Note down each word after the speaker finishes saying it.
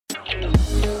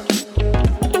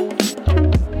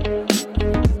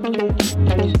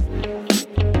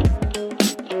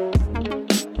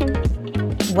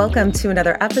Welcome to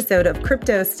another episode of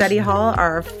Crypto Study Hall,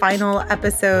 our final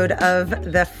episode of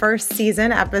the first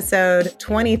season, episode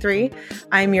 23.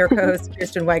 I'm your co-host,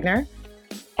 Kirsten Wagner.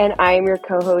 And I'm your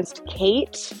co-host,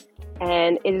 Kate.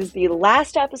 And it is the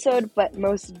last episode, but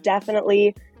most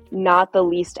definitely not the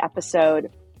least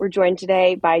episode. We're joined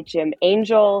today by Jim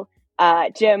Angel.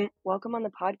 Jim, welcome on the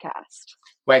podcast.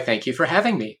 Why, thank you for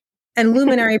having me. And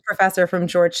luminary professor from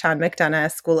Georgetown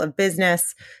McDonough School of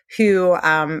Business, who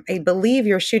I believe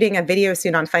you're shooting a video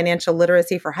soon on financial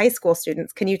literacy for high school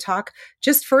students. Can you talk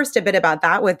just first a bit about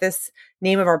that with this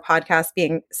name of our podcast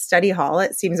being Study Hall?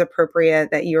 It seems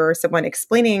appropriate that you're someone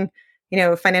explaining,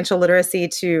 financial literacy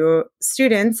to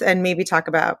students and maybe talk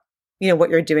about, what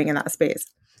you're doing in that space.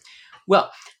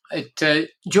 Well, at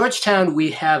Georgetown,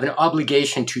 we have an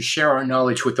obligation to share our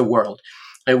knowledge with the world.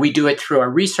 We do it through our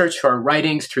research, through our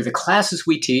writings, through the classes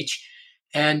we teach.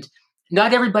 And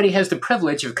not everybody has the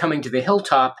privilege of coming to the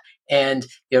hilltop and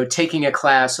taking a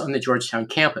class on the Georgetown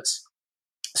campus.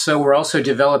 So we're also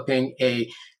developing a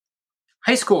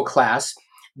high school class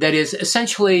that is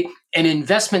essentially an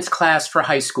investments class for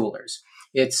high schoolers.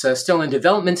 It's still in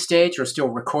development stage. We're still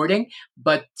recording,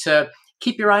 but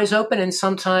keep your eyes open, and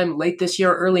sometime late this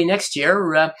year, early next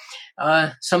year,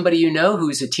 somebody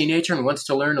who's a teenager and wants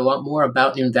to learn a lot more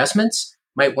about investments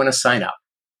might want to sign up.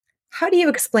 How do you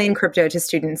explain crypto to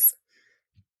students?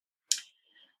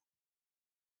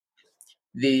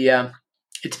 It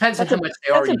depends on how much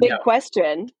they already know. That's a big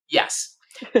question. Yes.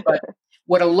 But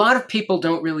what a lot of people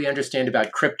don't really understand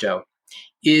about crypto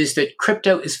is that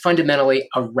crypto is fundamentally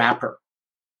a wrapper.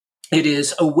 It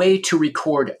is a way to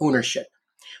record ownership.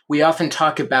 We often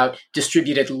talk about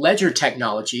distributed ledger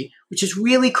technology, which is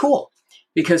really cool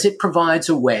because it provides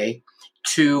a way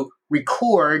to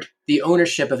record the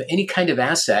ownership of any kind of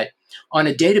asset on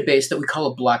a database that we call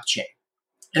a blockchain.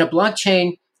 And a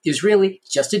blockchain is really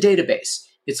just a database.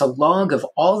 It's a log of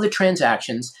all the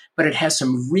transactions, but it has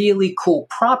some really cool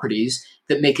properties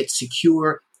that make it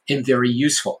secure and very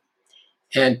useful.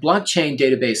 And blockchain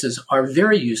databases are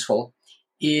very useful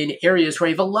in areas where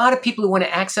you have a lot of people who want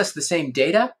to access the same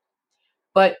data,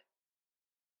 but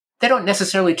they don't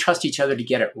necessarily trust each other to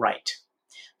get it right.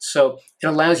 So it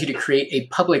allows you to create a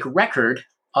public record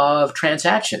of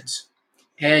transactions,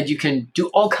 and you can do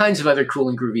all kinds of other cool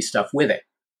and groovy stuff with it.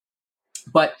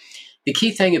 But the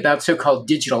key thing about so-called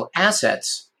digital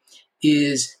assets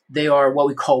is they are what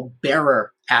we call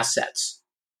bearer assets.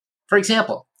 For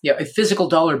example, a physical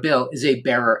dollar bill is a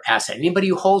bearer asset. Anybody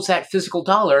who holds that physical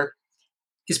dollar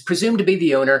is presumed to be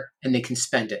the owner, and they can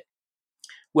spend it.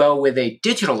 Well, with a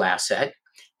digital asset,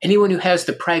 anyone who has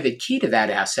the private key to that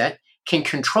asset can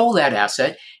control that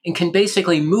asset and can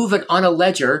basically move it on a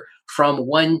ledger from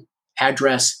one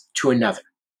address to another.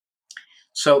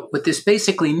 So what this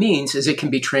basically means is it can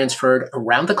be transferred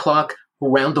around the clock,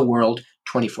 around the world,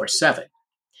 24/7.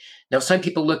 Now, some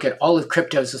people look at all of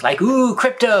cryptos as like, ooh,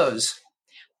 cryptos.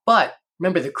 But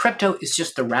remember, the crypto is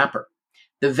just the wrapper.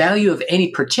 The value of any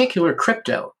particular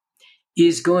crypto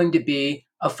is going to be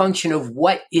a function of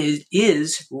what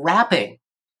is wrapping.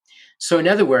 So in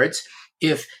other words,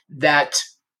 if that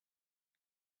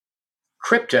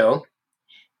crypto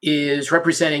is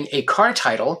representing a car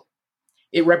title,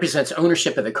 it represents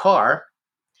ownership of the car,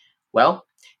 well,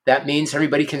 that means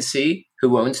everybody can see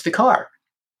who owns the car.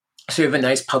 So you have a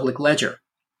nice public ledger.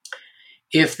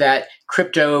 If that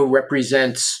crypto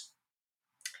represents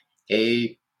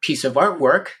a piece of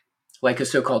artwork, like a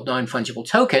so-called non-fungible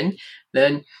token,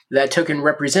 then that token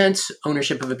represents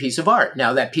ownership of a piece of art.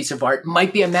 Now, that piece of art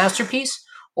might be a masterpiece,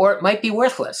 or it might be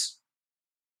worthless.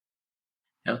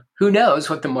 Now, who knows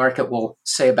what the market will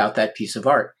say about that piece of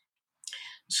art?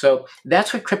 So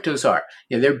that's what cryptos are.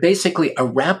 They're basically a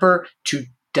wrapper to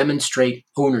demonstrate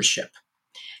ownership.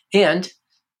 And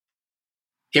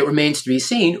it remains to be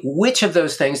seen which of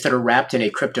those things that are wrapped in a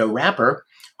crypto wrapper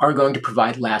are going to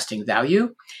provide lasting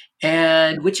value,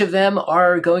 and which of them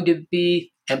are going to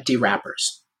be empty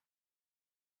wrappers.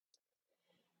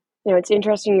 It's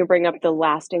interesting you bring up the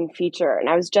lasting feature. And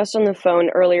I was just on the phone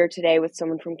earlier today with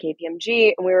someone from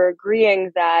KPMG, and we were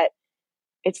agreeing that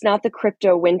it's not the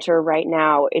crypto winter right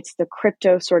now. It's the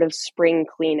crypto sort of spring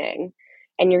cleaning.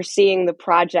 And you're seeing the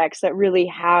projects that really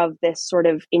have this sort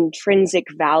of intrinsic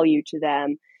value to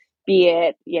them, be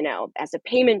it, as a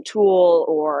payment tool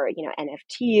or,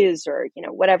 NFTs or,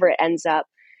 whatever it ends up.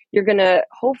 You're going to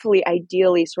hopefully,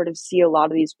 ideally, sort of see a lot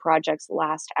of these projects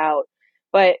last out.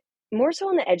 But more so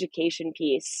on the education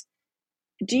piece,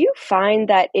 do you find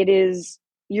that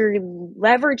you're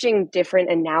leveraging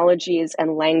different analogies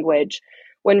and language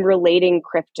when relating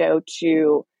crypto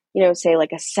to, say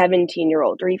like a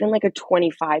 17-year-old or even like a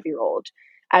 25-year-old?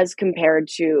 as compared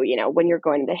to, when you're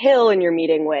going to the Hill and you're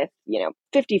meeting with,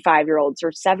 55-year-olds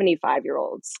or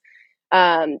 75-year-olds?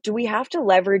 Do we have to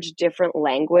leverage different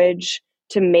language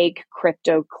to make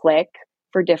crypto click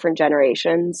for different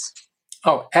generations?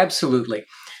 Oh, absolutely.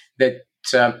 That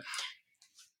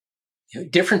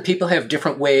different people have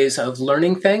different ways of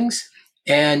learning things.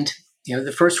 And,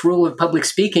 the first rule of public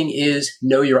speaking is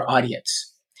know your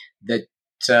audience. That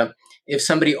if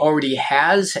somebody already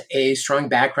has a strong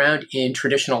background in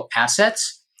traditional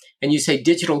assets and you say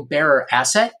digital bearer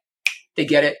asset, they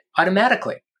get it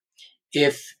automatically.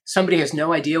 If somebody has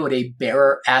no idea what a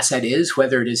bearer asset is,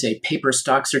 whether it is a paper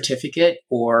stock certificate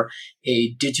or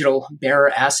a digital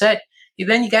bearer asset,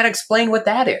 then you got to explain what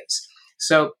that is.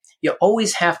 So you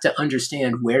always have to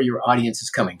understand where your audience is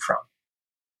coming from.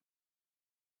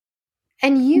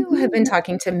 And you have been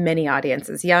talking to many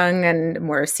audiences, young and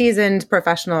more seasoned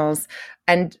professionals.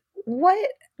 And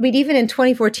even in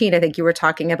 2014, I think you were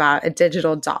talking about a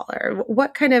digital dollar.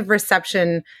 What kind of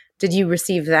reception did you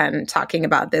receive then talking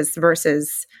about this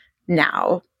versus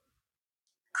now?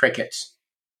 Crickets.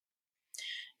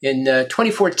 In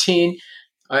 2014,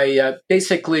 I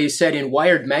basically said in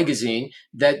Wired magazine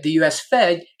that the US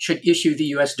Fed should issue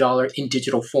the US dollar in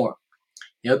digital form.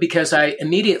 Because I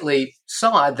immediately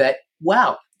saw that,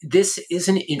 wow, this is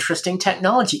an interesting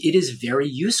technology. It is very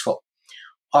useful.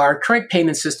 Our current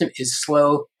payment system is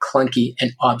slow, clunky,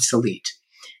 and obsolete.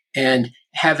 And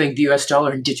having the US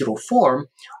dollar in digital form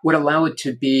would allow it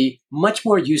to be much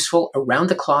more useful around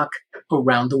the clock,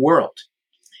 around the world.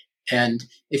 And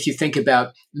if you think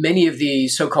about many of the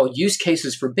so-called use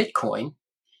cases for Bitcoin,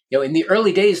 in the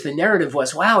early days, the narrative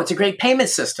was, wow, it's a great payment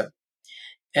system.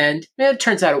 And it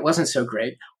turns out it wasn't so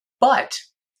great, but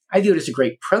I view it as a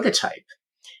great prototype.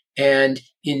 And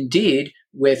indeed,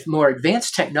 with more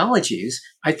advanced technologies,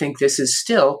 I think this is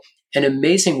still an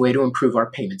amazing way to improve our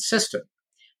payment system.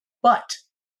 But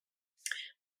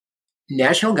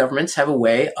national governments have a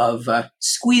way of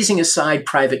squeezing aside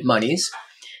private monies,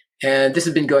 and this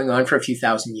has been going on for a few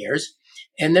thousand years,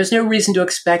 and there's no reason to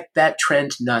expect that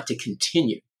trend not to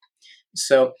continue.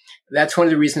 So that's one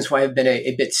of the reasons why I've been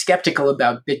a bit skeptical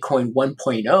about Bitcoin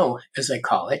 1.0, as I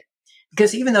call it,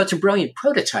 because even though it's a brilliant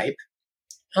prototype,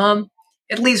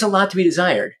 it leaves a lot to be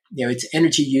desired. Its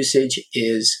energy usage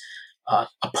is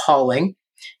appalling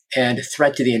and a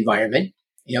threat to the environment.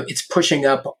 It's pushing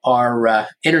up our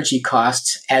energy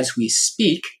costs as we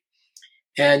speak.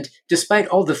 And despite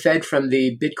all the Fed from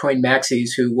the Bitcoin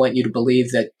maxis who want you to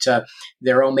believe that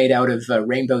they're all made out of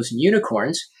rainbows and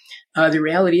unicorns, the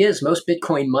reality is most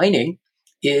Bitcoin mining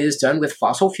is done with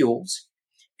fossil fuels.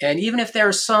 And even if there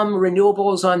are some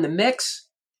renewables on the mix,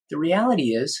 the reality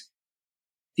is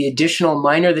the additional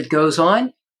miner that goes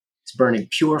on is burning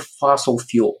pure fossil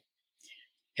fuel.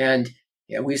 And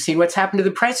we've seen what's happened to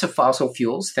the price of fossil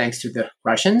fuels thanks to the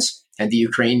Russians and the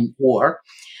Ukraine war.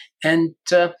 And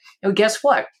guess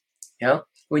what?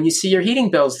 When you see your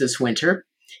heating bills this winter,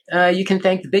 you can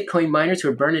thank the Bitcoin miners who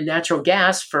are burning natural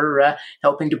gas for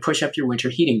helping to push up your winter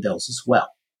heating bills as well.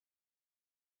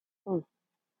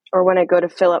 Or when I go to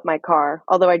fill up my car,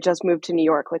 although I just moved to New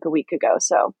York like a week ago.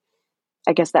 So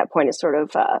I guess that point is sort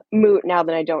of moot now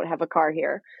that I don't have a car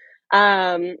here.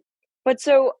 But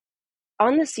so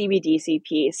on the CBDC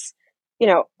piece,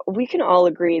 we can all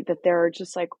agree that there are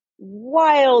just like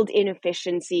wild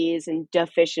inefficiencies and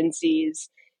deficiencies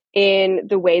in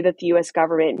the way that the US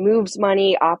government moves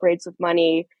money, operates with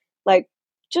money, like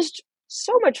just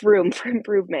so much room for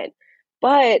improvement.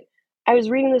 But I was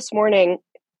reading this morning,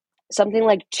 something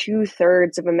like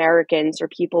 2/3 of Americans or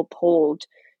people polled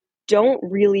don't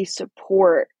really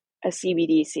support a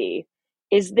CBDC.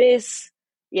 Is this,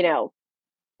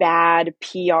 bad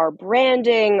PR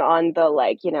branding on the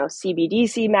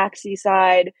CBDC maxi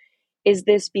side? Is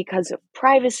this because of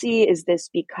privacy? Is this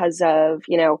because of,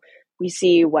 we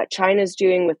see what China's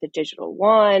doing with the digital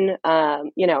yuan?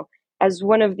 As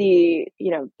one of the,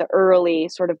 the early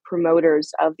sort of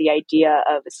promoters of the idea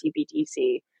of a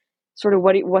CBDC, sort of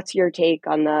what's your take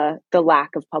on the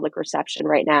lack of public reception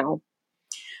right now?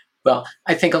 Well,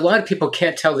 I think a lot of people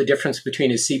can't tell the difference between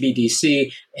a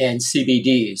CBDC and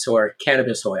CBDs or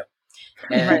cannabis oil.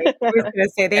 And, right. I was going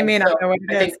to say, they may not know what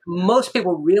it is. I think most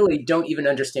people really don't even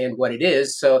understand what it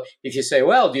is. So if you say,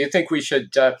 well, do you think we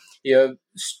should,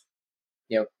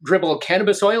 dribble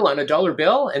cannabis oil on a dollar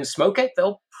bill and smoke it?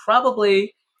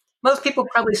 Most people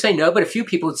probably say no, but a few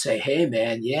people would say, hey,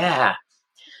 man, yeah.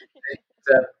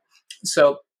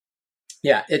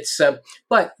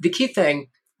 But the key thing,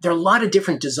 there are a lot of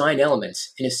different design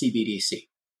elements in a CBDC.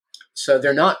 So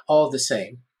they're not all the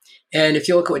same. And if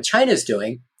you look at what China's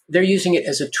doing, they're using it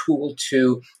as a tool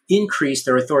to increase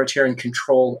their authoritarian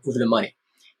control over the money.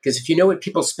 Because if you know what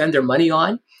people spend their money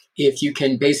on, if you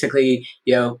can basically,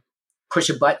 push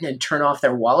a button and turn off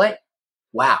their wallet,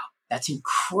 wow, that's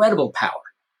incredible power.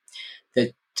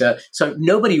 So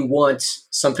nobody wants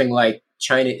something like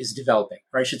China is developing,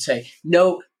 or I should say,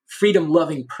 no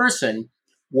freedom-loving person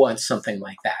wants something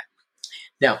like that.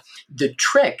 Now, the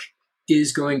trick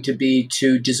is going to be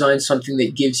to design something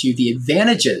that gives you the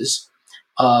advantages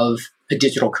of a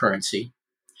digital currency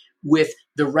with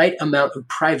the right amount of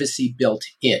privacy built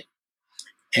in.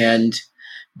 And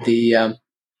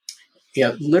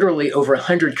literally over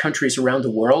 100 countries around the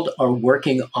world are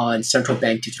working on central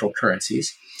bank digital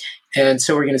currencies. And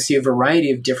so we're going to see a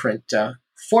variety of different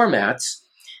formats.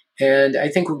 And I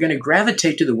think we're going to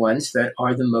gravitate to the ones that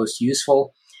are the most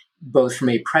useful, both from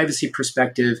a privacy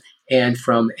perspective and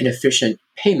from an efficient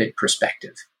payment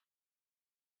perspective.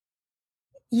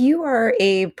 You are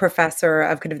a professor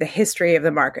of kind of the history of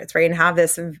the markets, right?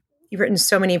 And you've written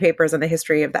so many papers on the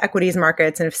history of the equities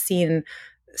markets and have seen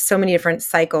so many different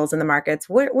cycles in the markets.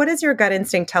 What is your gut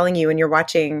instinct telling you when you're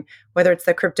watching, whether it's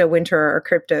the crypto winter or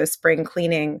crypto spring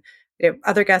cleaning?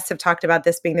 Other guests have talked about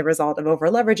this being the result of over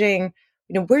leveraging.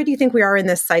 Where do you think we are in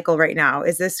this cycle right now?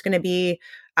 Is this going to be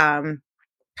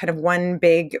kind of one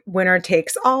big winner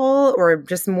takes all, or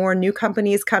just more new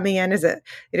companies coming in?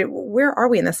 Where are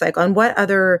we in the cycle, and what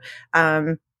other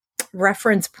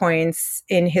reference points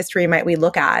in history might we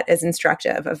look at as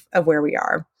instructive of where we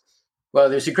are? Well,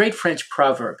 there's a great French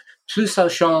proverb: plus ça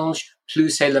change,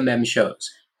 plus c'est la même chose.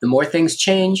 The more things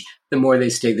change, the more they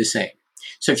stay the same.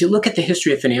 So if you look at the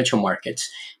history of financial markets,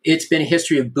 it's been a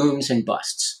history of booms and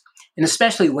busts. And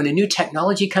especially when a new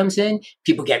technology comes in,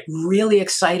 people get really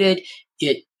excited.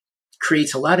 It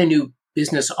creates a lot of new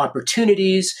business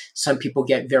opportunities. Some people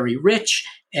get very rich,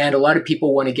 and a lot of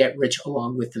people want to get rich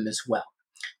along with them as well.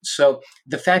 So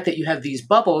the fact that you have these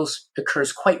bubbles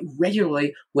occurs quite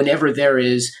regularly whenever there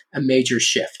is a major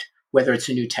shift, whether it's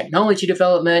a new technology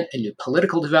development, a new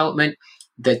political development,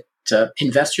 that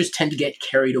investors tend to get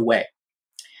carried away.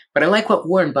 But I like what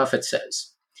Warren Buffett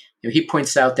says. He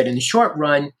points out that in the short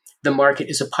run, the market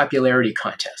is a popularity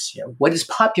contest. What is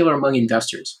popular among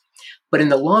investors? But in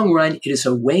the long run, it is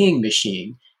a weighing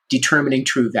machine determining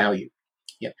true value.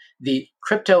 The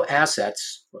crypto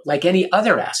assets, like any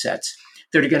other assets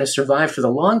that are going to survive for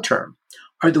the long term,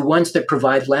 are the ones that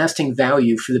provide lasting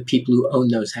value for the people who own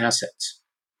those assets.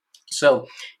 So,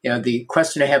 the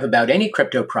question I have about any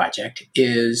crypto project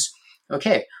is,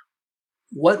 okay,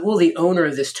 what will the owner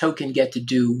of this token get to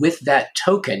do with that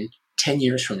token 10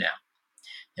 years from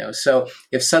now? So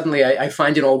if suddenly I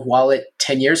find an old wallet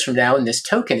 10 years from now and this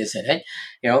token is in it,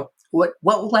 what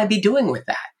will I be doing with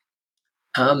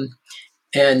that?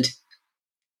 And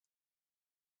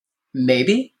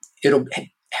maybe it'll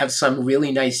have some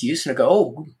really nice use and I'll go,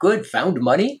 oh, good, found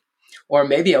money. Or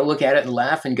maybe I'll look at it and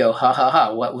laugh and go, ha, ha,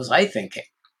 ha, what was I thinking?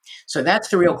 So that's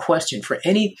the real question for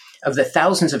any of the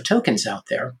thousands of tokens out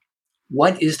there.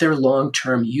 What is their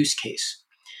long-term use case?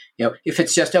 If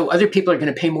it's just, other people are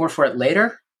going to pay more for it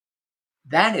later,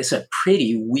 that is a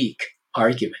pretty weak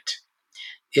argument.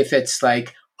 If it's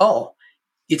like,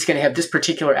 it's going to have this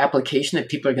particular application that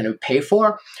people are going to pay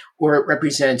for, or it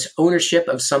represents ownership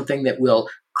of something that will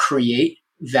create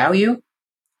value,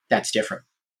 that's different.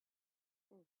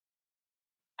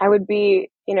 I would be,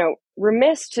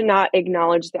 remiss to not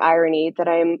acknowledge the irony that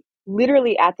I'm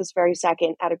literally at this very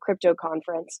second at a crypto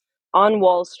conference on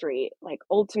Wall Street, like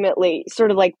ultimately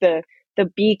sort of like the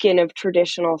beacon of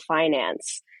traditional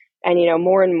finance. And,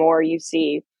 more and more you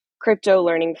see crypto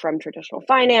learning from traditional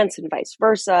finance and vice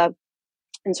versa,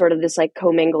 and sort of this like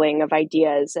commingling of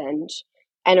ideas and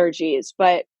energies.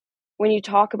 But when you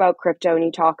talk about crypto and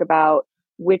you talk about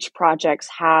which projects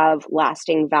have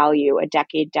lasting value a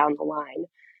decade down the line,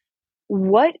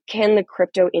 what can the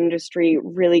crypto industry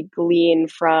really glean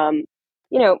from,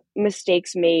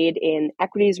 mistakes made in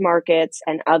equities markets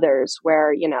and others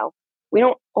where, we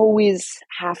don't always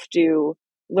have to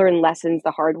learn lessons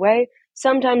the hard way.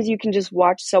 Sometimes you can just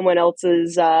watch someone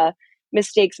else's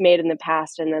mistakes made in the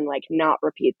past and then like not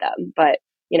repeat them. But,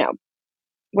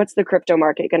 what's the crypto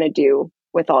market going to do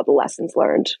with all the lessons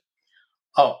learned?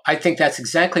 Oh, I think that's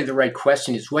exactly the right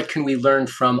question, is what can we learn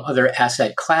from other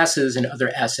asset classes and other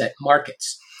asset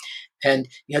markets? And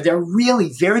there are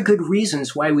really very good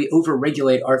reasons why we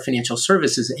overregulate our financial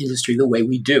services industry the way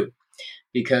we do.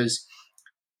 Because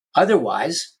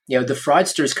otherwise, the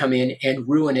fraudsters come in and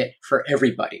ruin it for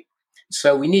everybody.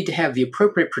 So we need to have the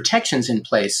appropriate protections in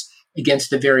place against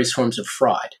the various forms of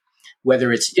fraud,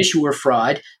 whether it's issuer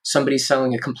fraud, somebody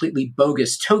selling a completely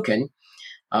bogus token,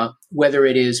 whether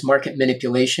it is market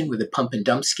manipulation with a pump and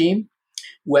dump scheme,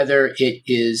 whether it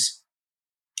is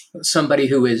somebody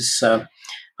who is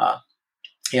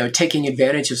taking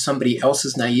advantage of somebody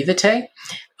else's naivete.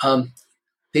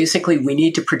 Basically, we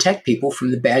need to protect people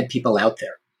from the bad people out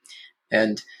there.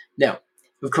 And now,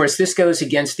 of course, this goes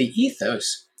against the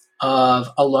ethos of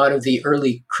a lot of the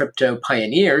early crypto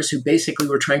pioneers who basically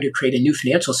were trying to create a new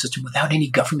financial system without any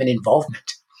government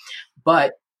involvement.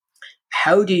 But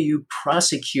how do you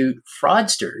prosecute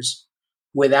fraudsters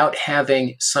without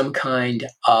having some kind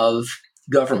of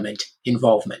government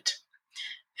involvement?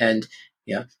 And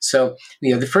so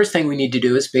the first thing we need to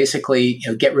do is basically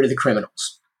get rid of the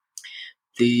criminals.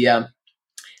 The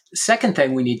second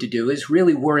thing we need to do is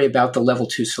really worry about the level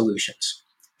 2 solutions.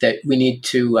 That we need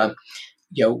to,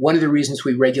 one of the reasons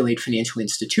we regulate financial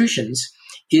institutions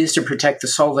is to protect the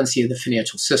solvency of the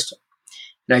financial system.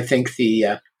 And I think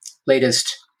the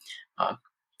latest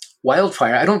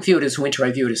wildfire, I don't view it as winter,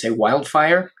 I view it as a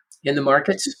wildfire in the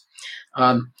markets.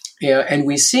 And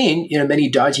we've seen many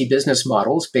dodgy business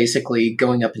models basically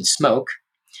going up in smoke.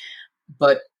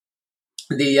 But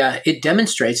it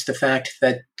demonstrates the fact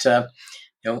that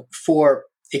for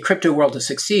a crypto world to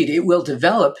succeed, it will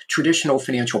develop traditional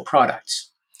financial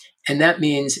products. And that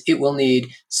means it will need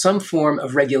some form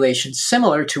of regulation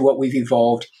similar to what we've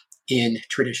evolved in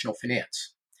traditional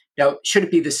finance. Now, should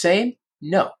it be the same?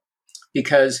 No,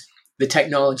 because the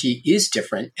technology is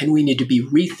different and we need to be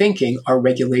rethinking our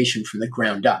regulation from the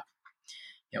ground up.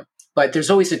 But there's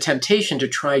always a temptation to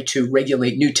try to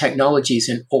regulate new technologies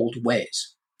in old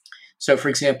ways. So, for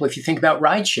example, if you think about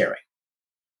ride sharing,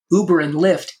 Uber and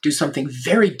Lyft do something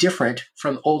very different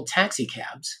from old taxi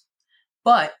cabs,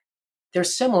 but they're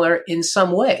similar in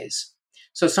some ways.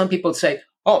 So some people say,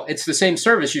 oh, it's the same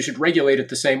service, you should regulate it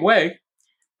the same way.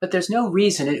 But there's no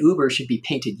reason an Uber should be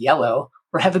painted yellow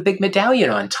or have a big medallion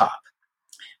on top.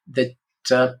 That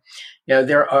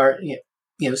there are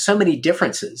so many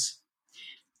differences.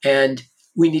 And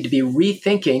we need to be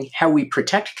rethinking how we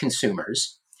protect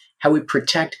consumers, how we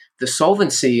protect the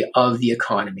solvency of the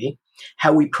economy,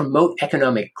 how we promote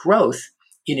economic growth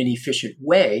in an efficient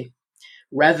way,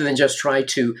 rather than just try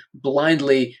to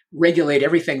blindly regulate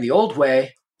everything the old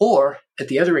way, or at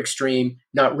the other extreme,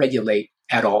 not regulate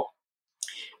at all.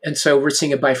 And so we're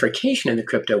seeing a bifurcation in the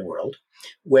crypto world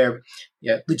where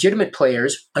legitimate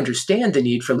players understand the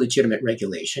need for legitimate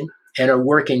regulation and are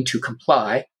working to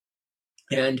comply.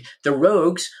 And the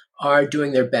rogues are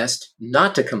doing their best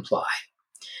not to comply.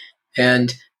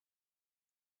 And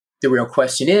the real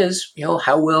question is,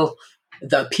 how will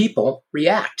the people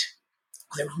react?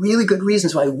 There are really good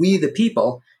reasons why we, the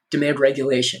people, demand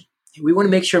regulation. We want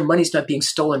to make sure money's not being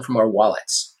stolen from our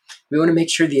wallets. We want to make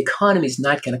sure the economy is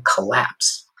not going to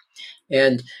collapse.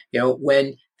 And,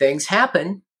 when things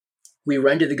happen, we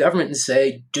run to the government and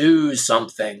say, do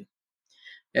something.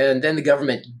 And then the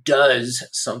government does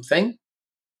something.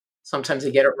 Sometimes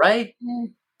they get it right.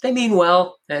 They mean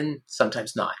well, and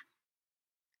sometimes not.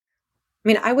 I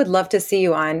mean, I would love to see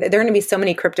you on. There are going to be so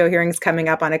many crypto hearings coming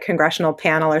up on a congressional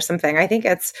panel or something. I think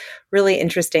it's really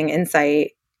interesting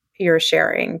insight you're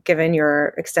sharing, given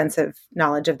your extensive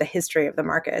knowledge of the history of the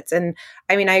markets. And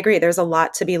I mean, I agree. There's a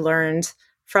lot to be learned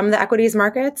from the equities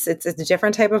markets. It's a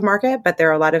different type of market, but there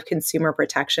are a lot of consumer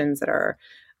protections that are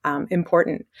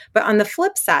important. But on the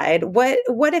flip side, what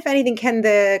if anything, can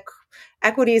the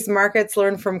equities markets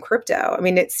learn from crypto? I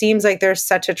mean, it seems like there's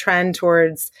such a trend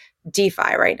towards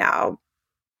DeFi right now.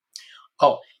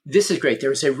 Oh, this is great.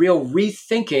 There's a real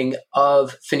rethinking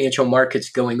of financial markets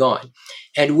going on.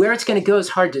 And where it's going to go is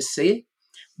hard to see,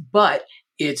 but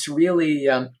it's really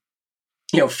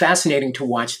fascinating to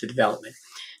watch the development.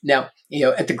 Now,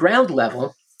 at the ground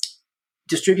level,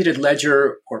 distributed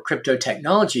ledger or crypto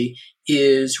technology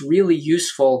is really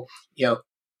useful,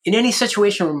 in any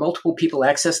situation where multiple people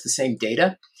access the same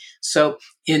data. So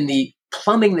in the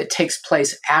plumbing that takes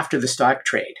place after the stock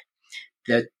trade,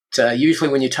 that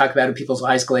usually when you talk about it, people's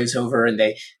eyes glaze over and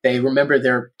they remember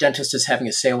their dentist is having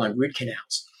a sale on root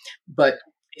canals. But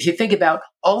if you think about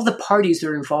all the parties that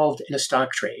are involved in a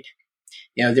stock trade,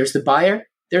 there's the buyer,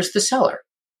 there's the seller.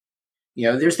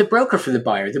 There's the broker for the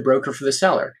buyer, the broker for the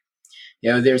seller.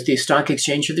 There's the stock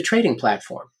exchange or the trading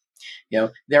platform.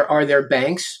 There are their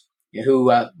banks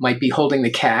who might be holding the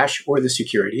cash or the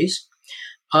securities.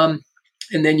 And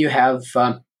then you have,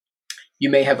 you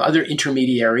may have other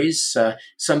intermediaries,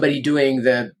 somebody doing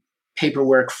the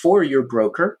paperwork for your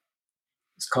broker.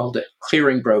 It's called a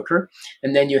clearing broker.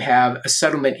 And then you have a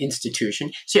settlement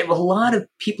institution. So you have a lot of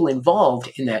people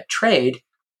involved in that trade.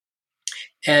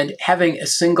 And having a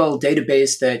single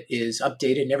database that is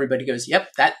updated and everybody goes, yep,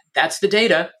 that's the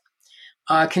data,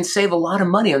 can save a lot of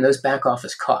money on those back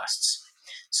office costs.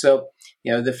 So,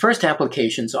 the first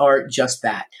applications are just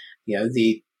that,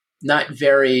 the not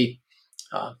very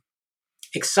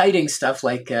exciting stuff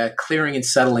like clearing and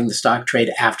settling the stock trade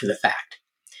after the fact.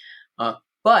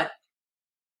 But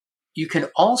you can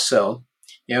also,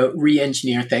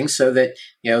 re-engineer things so that,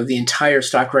 the entire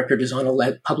stock record is on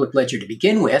a public ledger to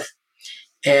begin with.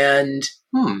 And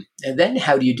then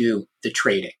how do you do the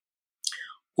trading?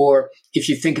 Or if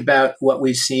you think about what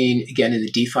we've seen, again, in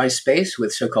the DeFi space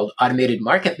with so-called automated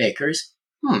market makers,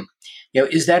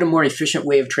 is that a more efficient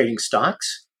way of trading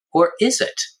stocks, or is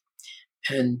it?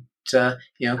 And,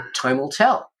 time will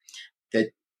tell.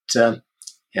 That,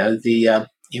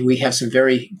 we have some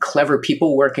very clever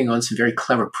people working on some very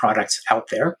clever products out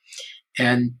there.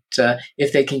 And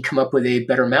if they can come up with a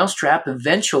better mousetrap,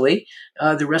 eventually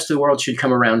the rest of the world should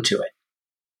come around to it.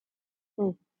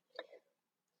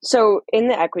 So in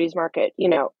the equities market, you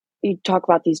talk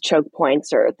about these choke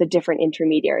points or the different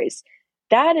intermediaries.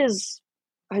 That has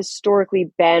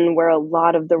historically been where a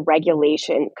lot of the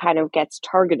regulation kind of gets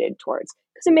targeted towards,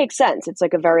 because it makes sense. It's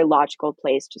like a very logical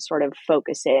place to sort of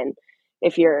focus in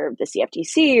if you're the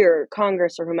CFTC or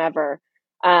Congress or whomever.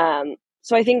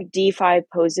 So I think DeFi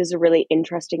poses a really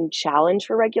interesting challenge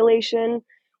for regulation,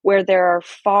 where there are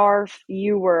far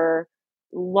fewer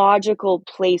logical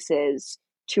places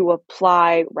to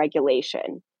apply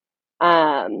regulation.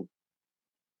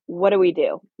 What do we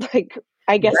do?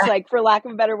 I guess, for lack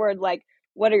of a better word,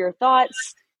 what are your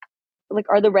thoughts?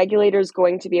 Are the regulators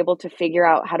going to be able to figure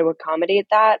out how to accommodate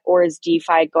that? Or is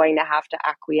DeFi going to have to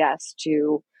acquiesce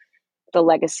to the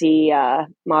legacy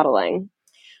modeling?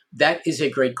 That is a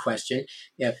great question.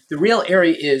 Yeah, the real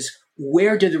area is,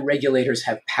 where do the regulators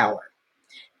have power?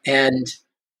 And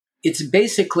it's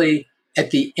basically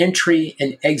at the entry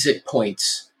and exit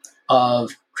points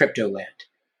of crypto land.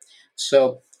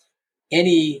 So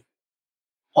any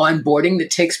onboarding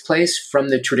that takes place from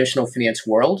the traditional finance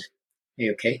world,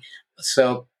 okay?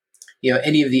 So,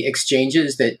 any of the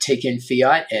exchanges that take in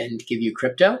fiat and give you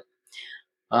crypto,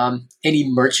 any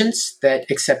merchants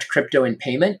that accept crypto in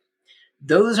payment,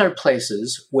 those are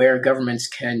places where governments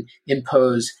can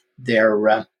impose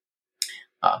their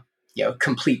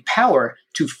complete power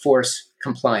to force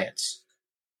compliance.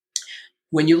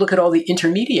 When you look at all the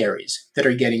intermediaries that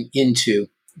are getting into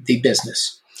the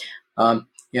business,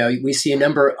 we see a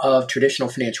number of traditional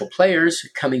financial players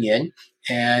coming in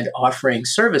and offering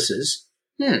services.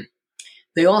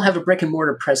 They all have a brick and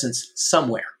mortar presence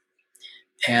somewhere.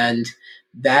 And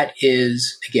that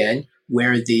is, again,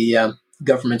 where the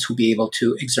governments will be able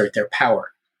to exert their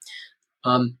power.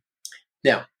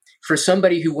 Now, for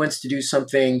somebody who wants to do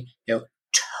something,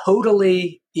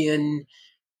 totally in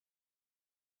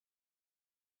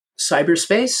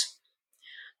cyberspace,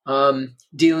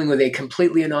 dealing with a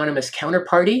completely anonymous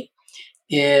counterparty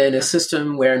in a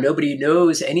system where nobody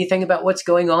knows anything about what's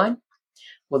going on,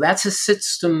 well, that's a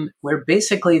system where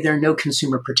basically there are no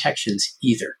consumer protections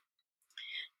either.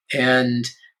 And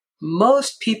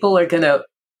most people are going to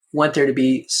want there to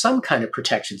be some kind of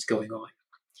protections going on.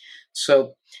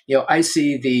 So, I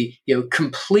see the,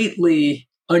 completely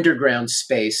underground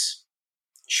space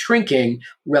shrinking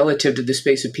relative to the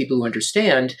space of people who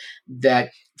understand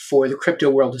that for the crypto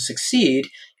world to succeed,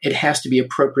 it has to be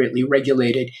appropriately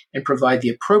regulated and provide the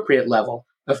appropriate level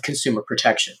of consumer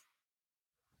protection.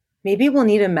 Maybe we'll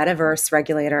need a metaverse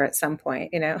regulator at some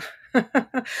point,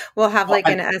 We'll have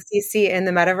an SEC in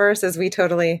the metaverse as we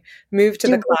totally move to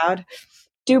the cloud.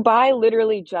 Dubai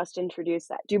literally just introduced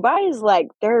that. Dubai is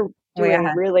they're doing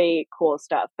really cool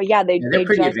stuff. But they're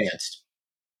pretty advanced.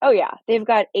 Oh yeah, they've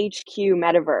got HQ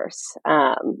Metaverse,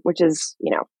 which is,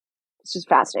 it's just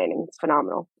fascinating. It's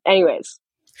phenomenal. Anyways.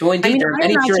 Well, indeed, there are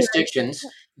many jurisdictions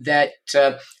that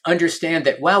understand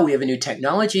that, wow, we have a new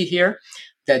technology here,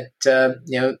 that,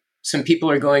 some people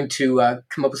are going to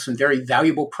come up with some very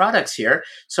valuable products here.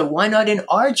 So why not in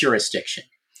our jurisdiction?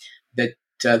 That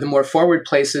the more forward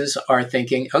places are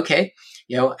thinking, okay,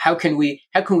 how can we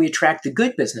attract the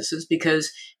good businesses?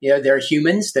 Because, there are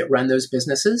humans that run those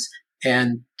businesses,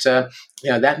 and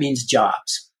that means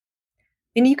jobs.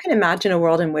 And you can imagine a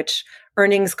world in which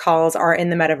earnings calls are in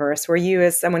the metaverse, where you,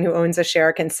 as someone who owns a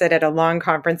share, can sit at a long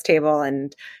conference table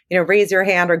and, raise your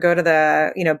hand or go to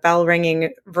the, bell ringing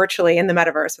virtually in the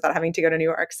metaverse without having to go to New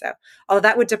York. So, although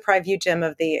that would deprive you, Jim,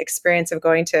 of the experience of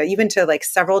going to even to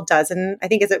several dozen, I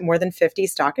think, is it more than 50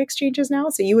 stock exchanges now?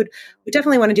 So you would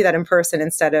definitely want to do that in person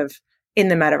instead of in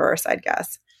the metaverse, I'd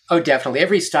guess. Oh, definitely.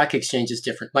 Every stock exchange is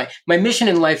different. My mission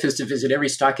in life is to visit every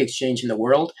stock exchange in the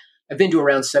world. I've been to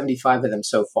around 75 of them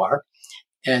so far.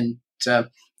 And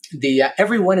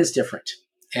every one is different.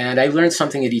 And I learned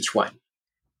something at each one.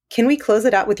 Can we close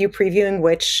it out with you previewing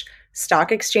which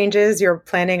stock exchanges you're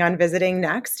planning on visiting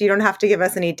next? You don't have to give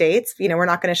us any dates. We're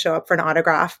not going to show up for an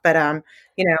autograph, but I'm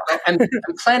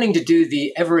planning to do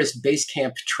the Everest Base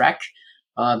Camp trek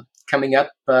coming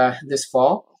up this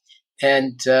fall,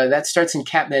 and that starts in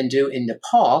Kathmandu in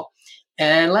Nepal.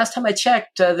 And last time I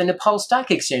checked, the Nepal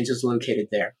Stock Exchange is located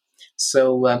there.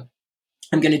 So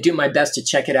I'm going to do my best to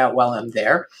check it out while I'm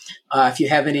there. If you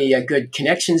have any good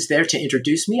connections there to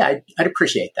introduce me, I'd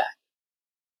appreciate that.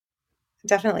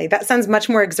 Definitely. That sounds much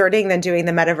more exerting than doing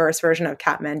the metaverse version of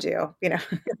Kathmandu.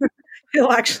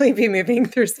 He'll actually be moving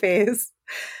through space.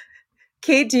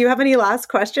 Kate, do you have any last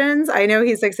questions? I know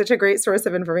he's like such a great source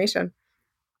of information.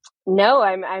 No,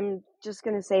 I'm just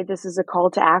going to say this is a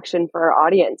call to action for our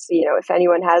audience. If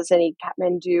anyone has any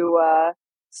Kathmandu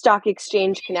stock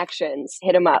exchange connections,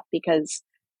 hit them up, because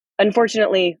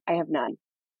unfortunately I have none.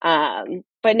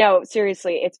 But no,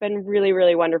 seriously, it's been really,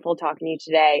 really wonderful talking to you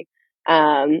today.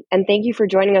 And thank you for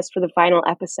joining us for the final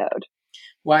episode.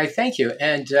 Why, thank you.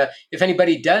 And if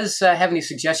anybody does have any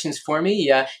suggestions for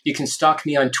me, you can stalk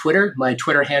me on Twitter. My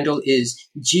Twitter handle is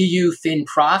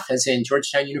GUFinProf, as in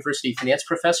Georgetown University finance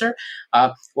professor,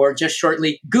 or just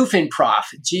shortly GUFinProf,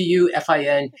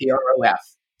 GUFINPROF.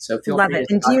 So feel free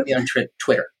to stalk me on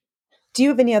Twitter. Do you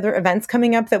have any other events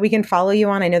coming up that we can follow you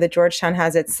on? I know that Georgetown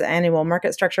has its annual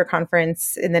market structure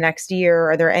conference in the next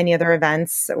year. Are there any other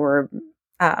events or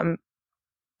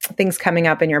things coming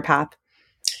up in your path?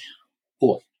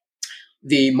 Cool.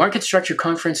 The Market Structure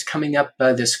Conference coming up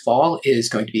this fall is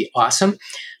going to be awesome.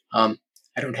 I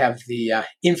don't have the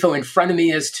info in front of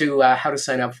me as to how to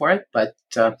sign up for it, but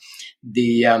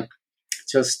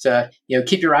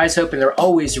keep your eyes open. There are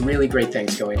always really great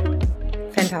things going on.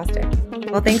 Fantastic.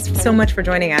 Well, thanks so much for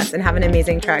joining us, and have an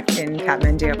amazing trek in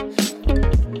Kathmandu.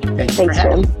 Thanks for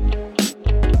having me.